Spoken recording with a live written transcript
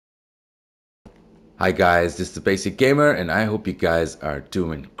Hi guys, this is the Basic Gamer and I hope you guys are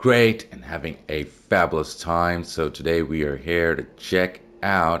doing great and having a fabulous time. So today we are here to check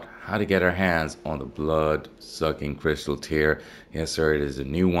out how to get our hands on the Bloodsucking Crystal Tear. Yes sir, it is a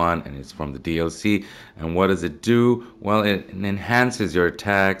new one and it's from the DLC. And what does it do? Well, it enhances your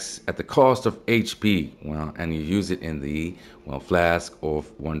attacks at the cost of HP. Well, and you use it in the Flask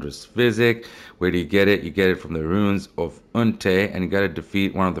of Wondrous Physic. Where do you get it? You get it from the runes of Unte, and you gotta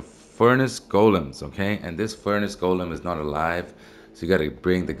defeat one of the furnace golems, okay? And this furnace golem is not alive, so you got to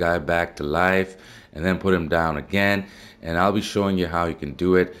bring the guy back to life and then put him down again. And I'll be showing you how you can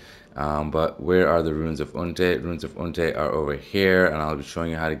do it. But where are the runes of Unte? Runes of Unte are over here, and I'll be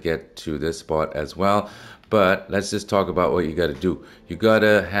showing you how to get to this spot as well. But let's just talk about what you got to do. You got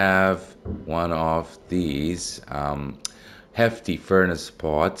to have one of these hefty furnace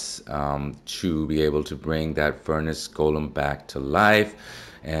pots to be able to bring that furnace golem back to life.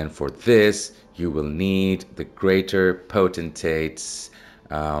 And for this, you will need the Greater Potentate's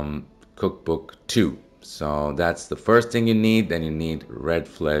Cookbook 2. So that's the first thing you need. Then you need Red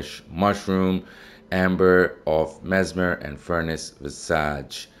Flesh Mushroom, Amber of Mesmer, and Furnace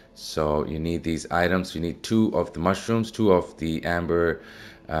Visage. So you need these items. You need 2 of the mushrooms, 2 of the Amber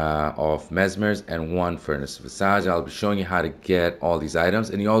of Mesmers, and 1 Furnace Visage. I'll be showing you how to get all these items.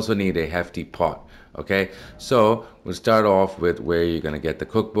 And you also need a hefty pot. Okay, so we'll start off with where you're going to get the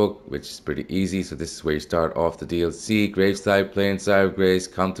cookbook, which is pretty easy. So this is where you start off the DLC. Graveside, Plainside of Grace,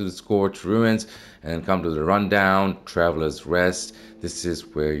 come to the Scorched Ruins, and then come to the Rundown, Traveler's Rest. This is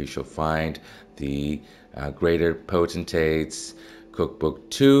where you shall find the Greater Potentate's Cookbook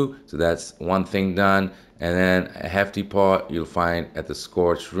 2. So that's one thing done. And then a hefty pot you'll find at the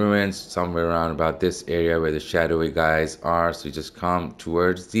Scorched Ruins, somewhere around about this area where the shadowy guys are. So you just come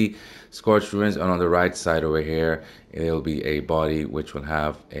towards the Scorched Ruins, and on the right side over here, it'll be a body which will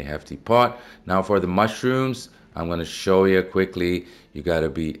have a hefty pot. Now for the mushrooms, I'm going to show you quickly. You got to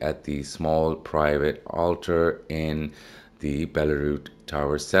be at the small private altar in the Belarus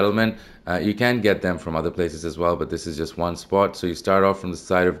Tower settlement. You can get them from other places as well, but this is just one spot. So you start off from the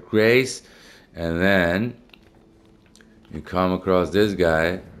side of Grace, and then you come across this guy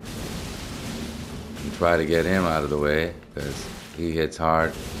and try to get him out of the way because he hits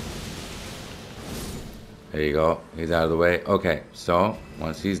hard. There you go, he's out of the way. Okay, so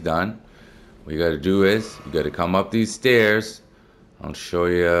once he's done, what you got to do is you got to come up these stairs. I'll show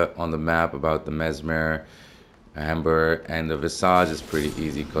you on the map about the Mesmer, Amber, and the Visage is pretty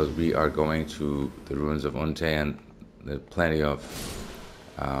easy because we are going to the ruins of Unte, and there's plenty of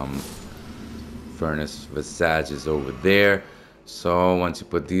Furnace Visage is over there. So once you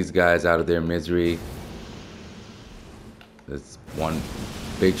put these guys out of their misery, there's one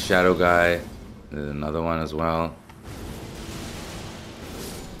big shadow guy. There's another one as well.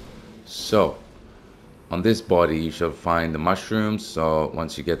 So on this body you shall find the mushrooms. So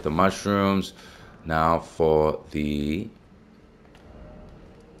once you get the mushrooms, now for the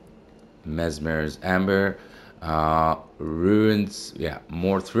Mesmer's Amber, ruins, yeah,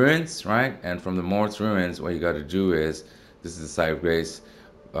 Morth Ruins, right? And from the Morth Ruins, what you got to do is, this is the site of Grace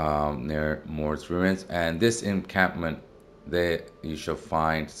near Morth Ruins, and this encampment, there you shall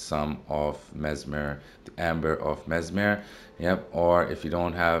find some of Mesmer, the Amber of Mesmer. Yep. Or if you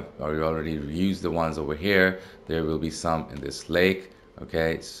don't have, or you already used the ones over here, there will be some in this lake.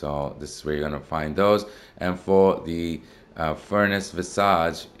 Okay, so this is where you're gonna find those. And for the Furnace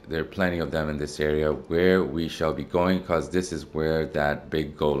Visage, there are plenty of them in this area where we shall be going, because this is where that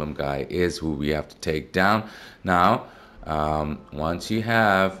big golem guy is who we have to take down. Now once you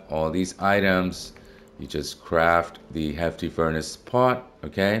have all these items, you just craft the hefty furnace pot,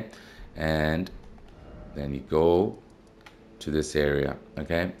 okay, and then you go to this area,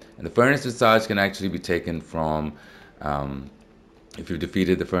 okay. And the Furnace Visage can actually be taken from, if you've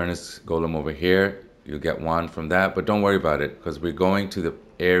defeated the furnace golem over here, you'll get one from that, but don't worry about it because we're going to the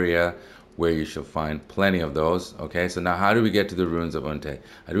area where you shall find plenty of those. Okay, so now how do we get to the ruins of Unte?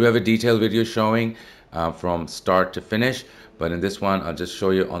 I do have a detailed video showing from start to finish, but in this one I'll just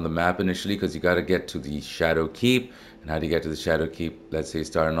show you on the map initially, because you got to get to the Shadow Keep. And how do you get to the Shadow Keep? Let's say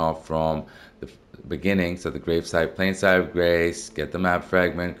starting off from the beginning, so the Graveside, Plainside of Grace, get the map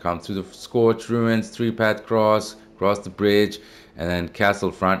fragment, come through the Scorched Ruins, 3-path cross the bridge, and then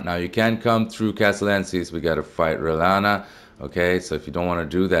Castle Front. Now you can come through Castle Ensis, we got to fight Relana. Okay, so if you don't want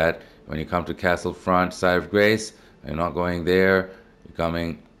to do that, when you come to Castle Front, Side of Grace, you're not going there, you're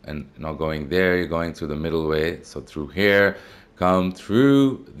coming and not going there, you're going through the middle way. So through here, come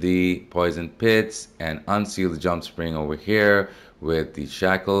through the Poison Pits and unseal the Jump Spring over here with the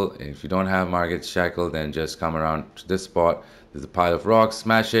Shackle. And if you don't have Margaret's Shackle, then just come around to this spot. There's a pile of rocks,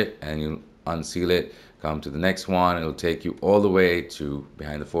 smash it, and you unseal it. Come to the next one. It'll take you all the way to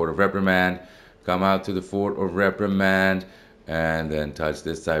behind the Fort of Reprimand. Come out to the Fort of Reprimand, and then touch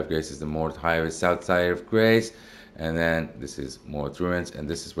this side of Grace. Is the Morth Highway, south side of Grace. And then this is Morth Ruins, and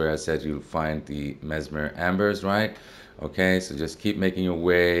this is where I said you'll find the Mesmer Ambers, right? Okay, so just keep making your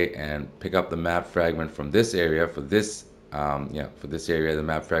way and pick up the map fragment from this area. For this for this area, the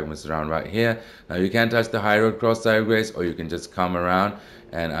map fragments around right here. Now you can touch the high road cross side of Grace, or you can just come around,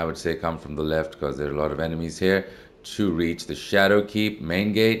 and I would say come from the left because there are a lot of enemies here to reach the Shadow Keep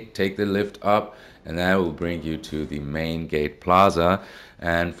main gate. Take the lift up, and that will bring you to the main gate plaza.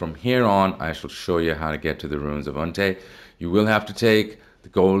 And from here on, I shall show you how to get to the ruins of Unte. You will have to take the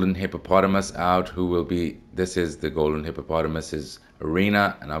Golden Hippopotamus out, who will be, this is the Golden Hippopotamus's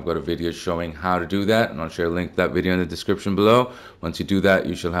arena, and I've got a video showing how to do that, and I'll share a link to that video in the description below. Once you do that,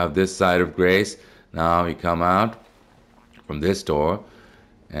 you shall have this side of Grace. Now you come out from this door,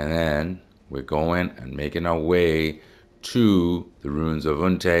 and then we're going and making our way to the ruins of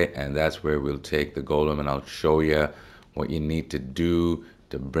Unte, and that's where we'll take the golem, and I'll show you what you need to do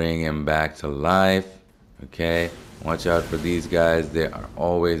to bring him back to life. Okay, watch out for these guys. They are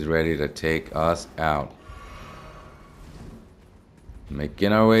always ready to take us out.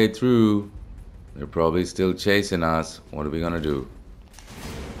 Making our way through. They're probably still chasing us. What are we gonna do?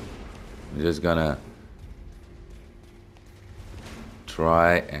 We're just gonna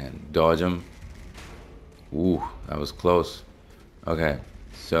try and dodge them. Ooh, that was close. Okay,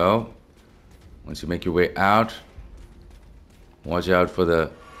 so once you make your way out, watch out for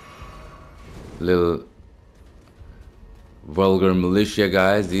the little vulgar militia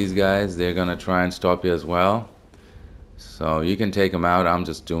guys. These guys, they're gonna try and stop you as well. So you can take them out. I'm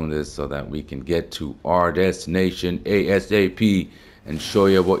just doing this so that we can get to our destination ASAP and show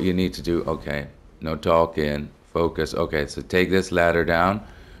you what you need to do. Okay, no talking, focus. Okay, so take this ladder down,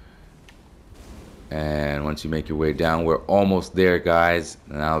 and once you make your way down, we're almost there, guys,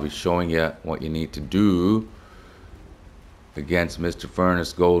 and I'll be showing you what you need to do against Mr.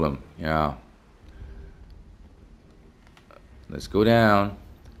 Furnace Golem. Yeah, let's go down.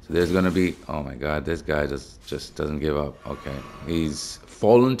 So there's gonna be, oh my god, this guy just doesn't give up. Okay, he's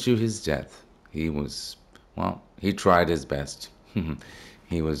fallen to his death. He was, well, he tried his best.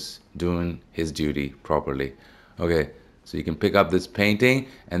 He was doing his duty properly. Okay, so you can pick up this painting,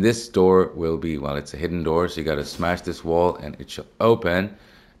 and this door will be, well, it's a hidden door, so you got to smash this wall and it shall open,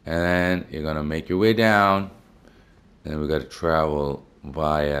 and then you're gonna make your way down, and we got to travel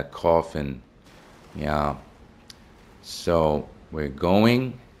via coffin. Yeah, so we're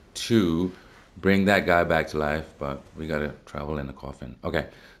going to bring that guy back to life, but we got to travel in a coffin. Okay,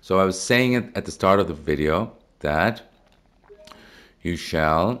 so I was saying it at the start of the video that you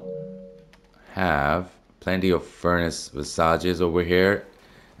shall have plenty of furnace visages over here,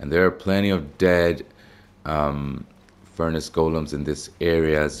 and there are plenty of dead furnace golems in this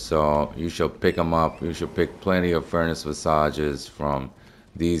area, so you shall pick them up. You should pick plenty of furnace visages from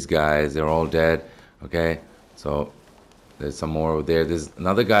these guys. They're all dead. Okay, so there's some more over there. There's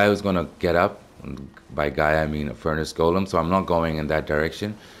another guy who's gonna get up. By guy I mean a furnace golem, so I'm not going in that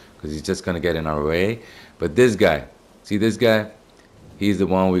direction because he's just gonna get in our way. But this guy, see this guy, he's the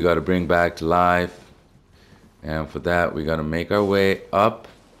one we got to bring back to life, and for that we got to make our way up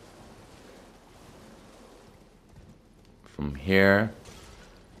from here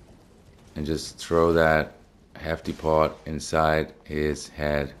and just throw that hefty pot inside his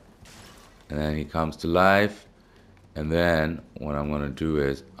head, and then he comes to life. And then what I'm going to do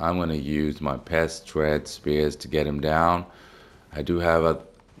is I'm going to use my pest thread spears to get him down. I do have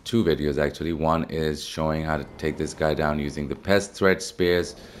two videos actually. One is showing how to take this guy down using the pest thread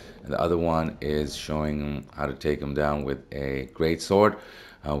spears, and the other one is showing how to take him down with a great sword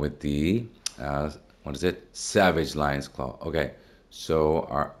with the what is it, Savage Lion's Claw. Okay, so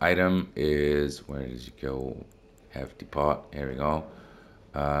our item is, where did you go? Hefty pot. Here we go.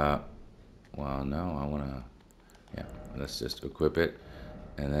 Well, no, I want to, yeah, let's just equip it,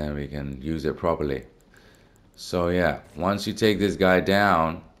 and then we can use it properly. So yeah, once you take this guy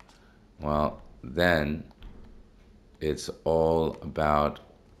down, well, then it's all about,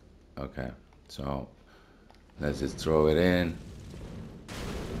 okay, so let's just throw it in.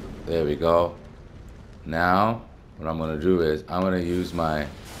 There we go. Now what I'm going to do is I'm going to use my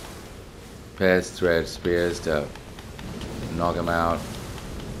pest thread spears to knock him out.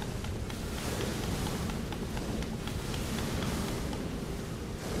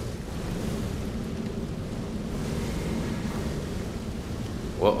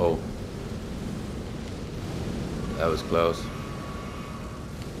 Uh-oh. That was close.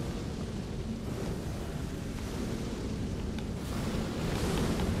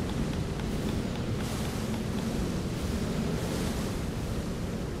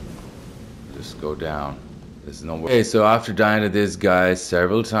 just go down. There's no way. Okay, so after dying to this guy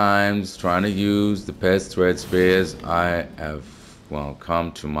several times, trying to use the pest thread spears, I have, well,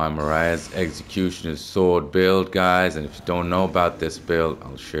 come to my Marais Executioner's Sword build, guys. And if you don't know about this build,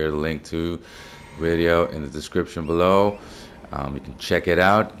 I'll share the link to the video in the description below. You can check it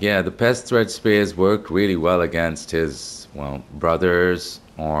out. Yeah, the pest thread spears work really well against his, well, brothers,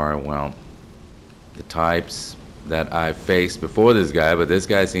 or, well, the types that I faced before this guy. But this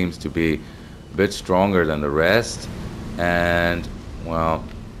guy seems to be a bit stronger than the rest, and, well,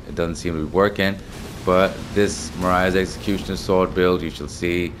 it doesn't seem to be working. But this Marais Executioner Sword build, you shall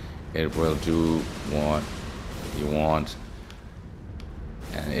see, it will do what you want,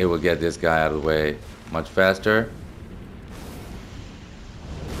 and it will get this guy out of the way much faster.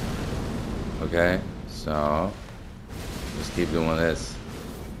 Okay, so just keep doing this.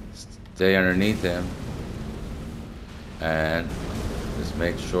 Stay underneath him, and just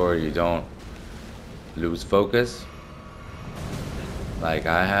make sure you don't lose focus like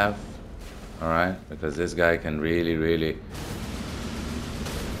I have. Alright, because this guy can really,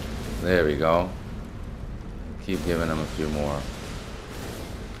 there we go. Keep giving him a few more.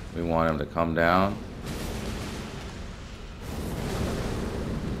 We want him to come down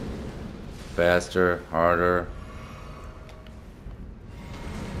faster, harder.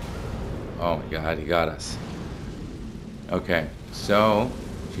 Oh my god, he got us. Okay, so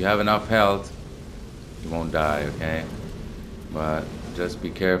if you have enough health, you won't die, okay? But just be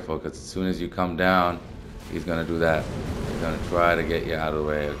careful, because as soon as you come down, he's gonna do that. He's gonna try to get you out of the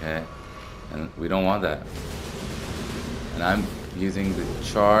way, okay? And we don't want that. And I'm using the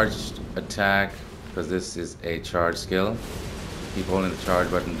charged attack because this is a charge skill. Keep holding the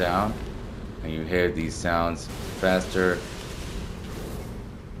charge button down, and you hear these sounds faster.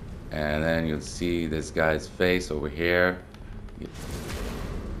 And then you'll see this guy's face over here. And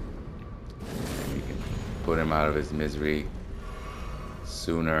you can put him out of his misery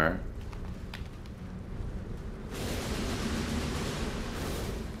sooner.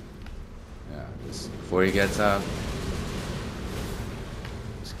 Yeah, just before he gets up,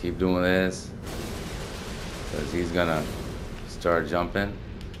 just keep doing this, because he's gonna start jumping.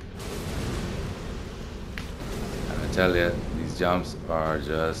 And I tell you, these jumps are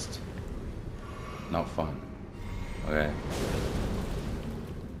just not fun. Okay,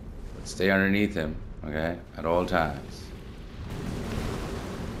 but stay underneath him, okay, at all times.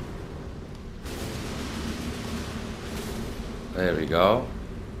 There we go.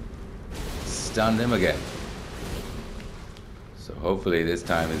 Stunned him again. So hopefully this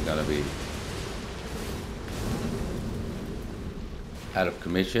time he's gonna be out of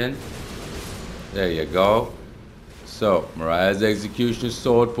commission. There you go. So Marais Executioner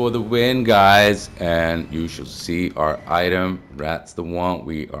Sword for the win, guys. And you shall see our item. That's the one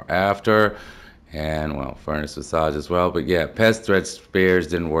we are after. And, well, Furnace Visage as well. But yeah, Pest Thread Spears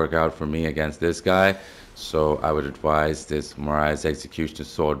didn't work out for me against this guy. So I would advise this Marais Executioner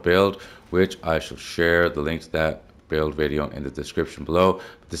Sword build, which I shall share the link to that build video in the description below.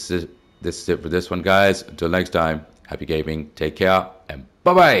 This is it for this one, guys. Until next time, happy gaming, take care, and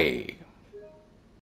bye-bye!